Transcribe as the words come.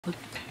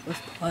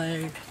Let's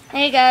play.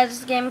 Hey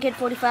guys, it's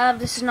GamingKid45.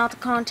 This is not the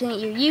content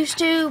you're used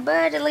to,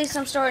 but at least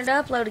I'm starting to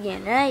upload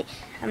again, right?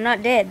 I'm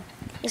not dead.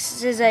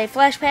 This is a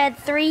flashpad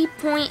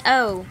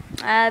 3.0.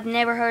 I've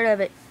never heard of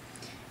it.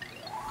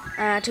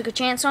 I took a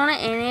chance on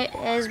it, and it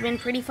has been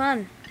pretty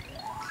fun.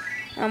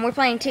 We're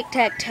playing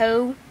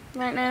tic-tac-toe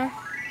right now.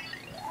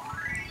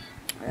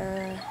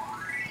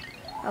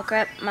 Oh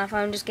crap, my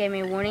phone just gave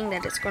me a warning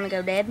that it's going to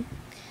go dead.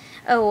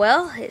 Oh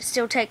well, it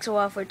still takes a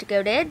while for it to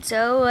go dead,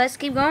 so let's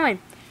keep going.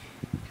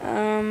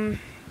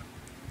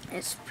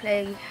 Let's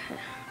play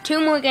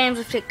 2 more games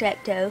of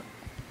tic-tac-toe.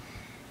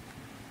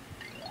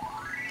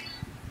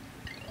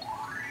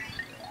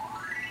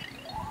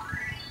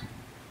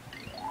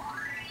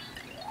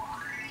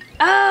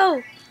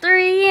 Oh!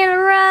 3 in a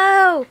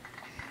row!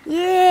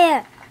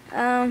 Yeah!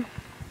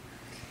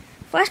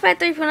 Flashpad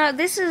 3.0,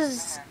 this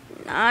is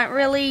not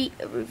really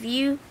a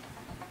review,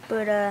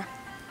 but, it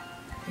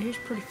is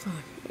pretty fun.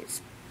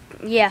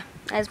 Yeah,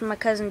 as my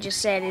cousin just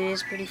said, it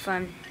is pretty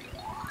fun.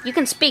 You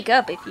can speak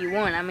up if you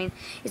want. I mean,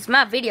 it's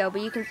my video,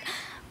 but you can...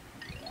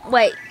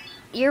 Wait,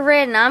 you're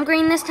red and I'm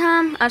green this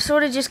time? I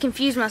sort of just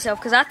confused myself,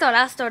 because I thought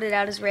I started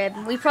out as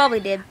red. We probably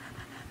did.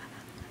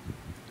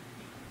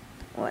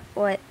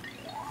 What?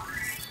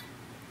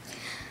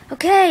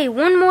 Okay,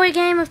 1 more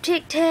game of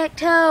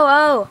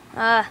tic-tac-toe.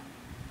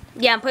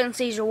 Yeah, I'm putting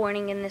seizure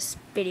warning in this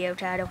video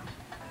title.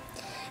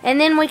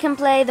 And then we can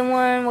play the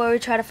one where we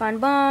try to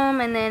find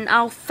bomb, and then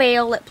I'll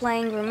fail at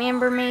playing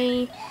Remember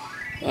Me,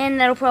 and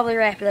that'll probably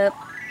wrap it up.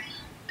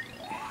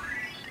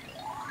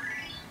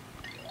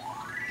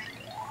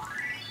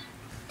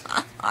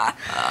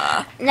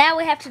 Now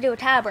we have to do a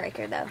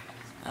tiebreaker, though.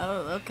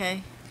 Oh,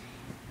 okay.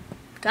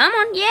 Come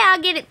on, yeah, I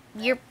get it.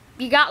 You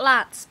got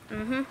lots.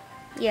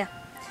 Yeah.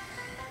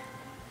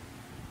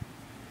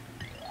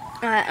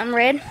 Alright, I'm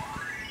red.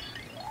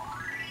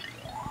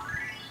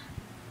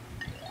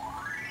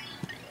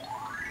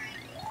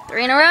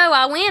 Three in a row,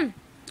 I win.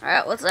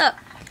 Alright, what's up?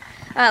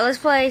 Alright, let's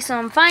play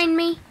some Find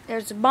Me.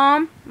 There's a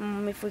bomb.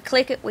 If we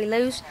click it, we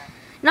lose.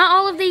 Not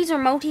all of these are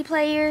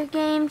multiplayer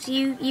games.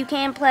 You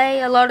can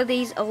play a lot of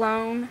these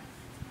alone.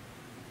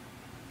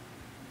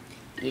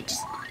 You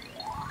just...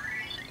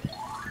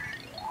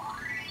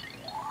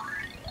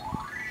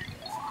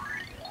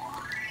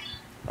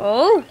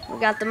 Oh, we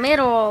got the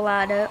middle all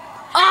lined up.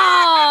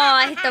 Oh,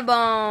 I hit the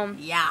bomb.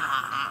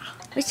 Yeah.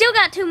 We still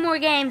got 2 more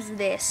games of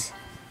this.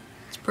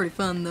 It's pretty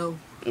fun, though.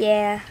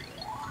 Yeah.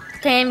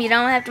 Tim, you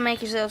don't have to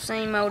make yourself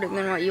seem older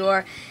than what you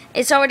are.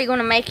 It's already going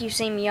to make you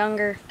seem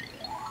younger.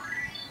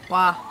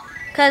 Why?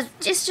 Because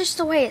it's just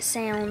the way it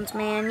sounds,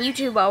 man.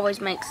 YouTube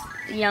always makes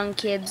young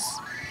kids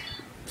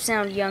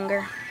sound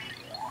younger.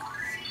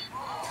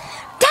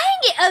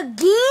 Dang it,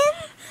 again?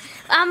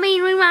 I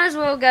mean, we might as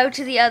well go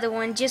to the other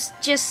one just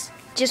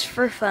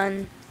for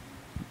fun.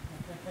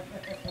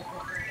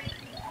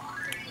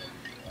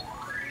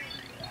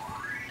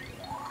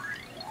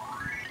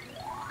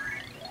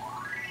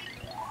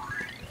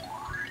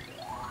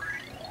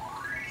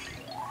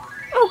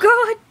 Oh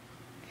God!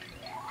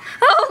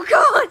 Oh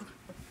God!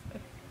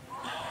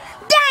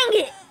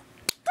 Dang it!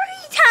 3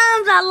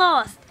 times I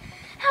lost.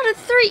 Out of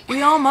 3.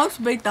 We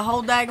almost beat the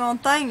whole daggone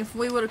thing if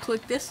we would have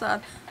clicked this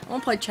side. I'm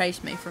gonna play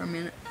Chase Me for a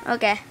minute.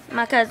 Okay,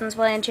 my cousin's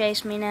playing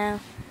Chase Me now.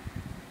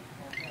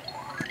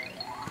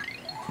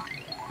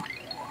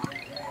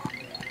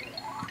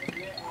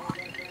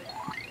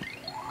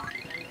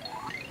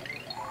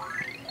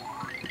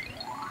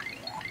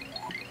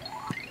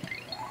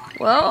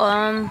 Well,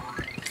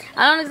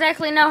 I don't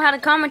exactly know how to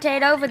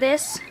commentate over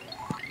this.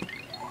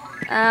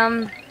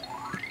 Ooga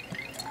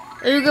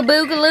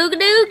booga looga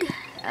doog.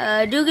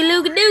 Dooga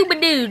looga dooba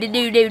doo da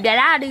doo doo da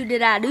da doo da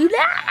da doo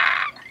da.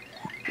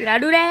 Did I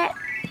do that?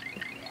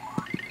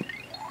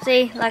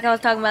 See, like I was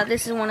talking about,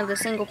 this is one of the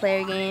single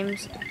player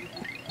games.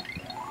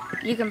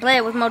 You can play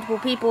it with multiple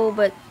people,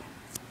 but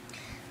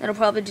that'll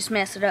probably just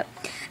mess it up.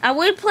 I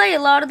would play a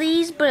lot of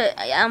these, but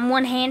I'm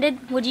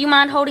one-handed. Would you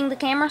mind holding the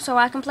camera so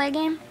I can play a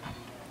game?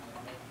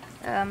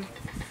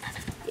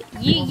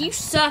 You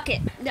suck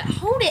it.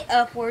 Hold it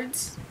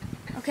upwards.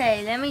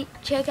 Okay, let me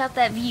check out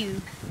that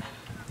view.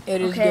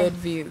 It is good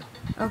view.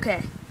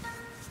 Okay.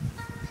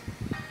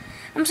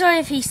 I'm sorry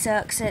if he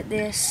sucks at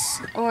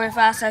this, or if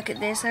I suck at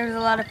this. There's a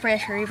lot of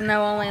pressure, even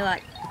though only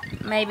like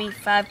maybe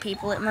 5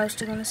 people at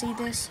most are going to see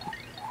this.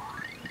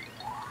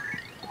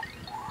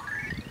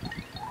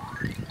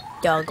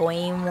 Dog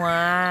green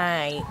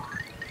white.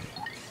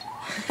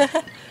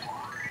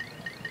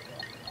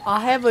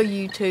 I have a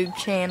YouTube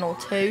channel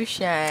too,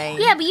 Shane.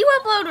 Yeah, but you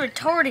upload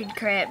retarded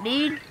crap,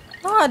 dude.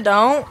 No, I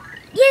don't.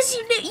 Yes,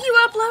 you did.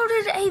 You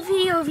uploaded a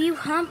video of you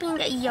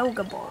humping a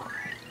yoga ball.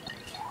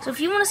 So if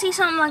you want to see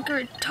something like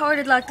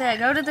retarded like that,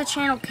 go to the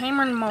channel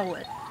Cameron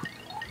Mullet.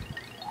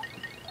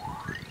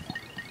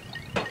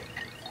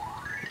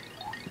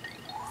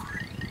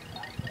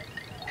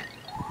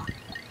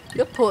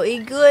 You're pretty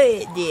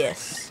good at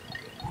this.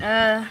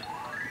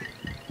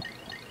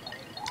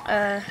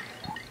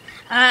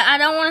 I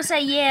don't want to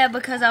say yeah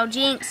because I'll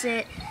jinx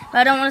it, but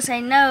I don't want to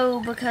say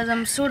no because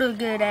I'm sort of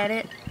good at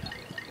it.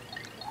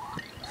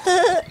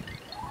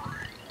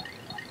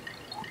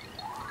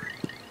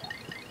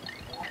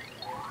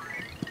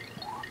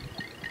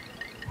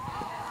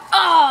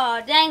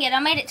 dang it, I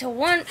made it to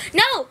one.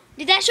 No!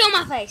 Did that show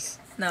my face?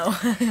 No.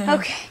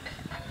 Okay.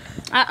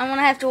 I'm going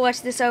to have to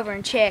watch this over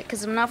and check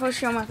because I'm not supposed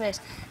to show my face.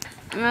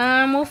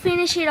 We'll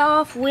finish it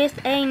off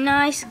with a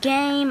nice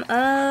game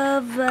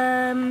of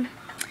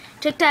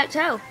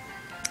tic-tac-toe.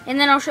 And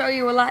then I'll show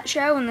you a light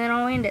show and then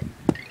I'll end it.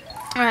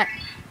 Alright.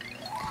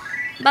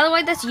 By the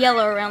way, that's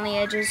yellow around the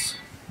edges.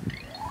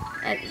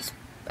 It's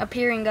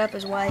appearing up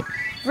as white.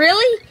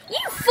 Really?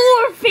 You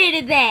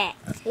forfeited that!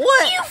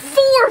 What? You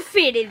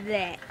forfeited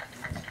that!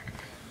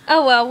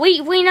 Oh well,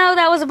 we know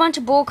that was a bunch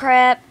of bull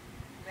crap.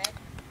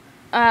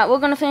 We're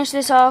going to finish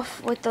this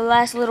off with the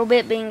last little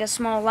bit being a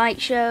small light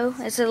show.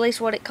 That's at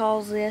least what it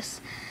calls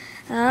this.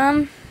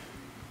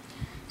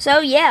 So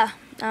yeah.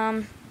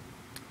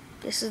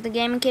 This is the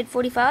Gaming Kid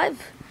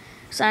 45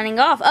 signing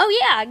off. Oh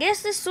yeah, I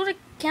guess this sort of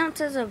counts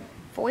as a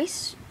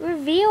voice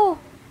reveal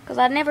because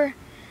I'd never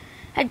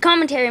had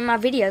commentary in my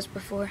videos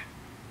before.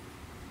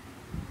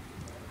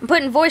 I'm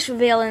putting voice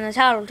reveal in the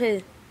title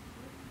too.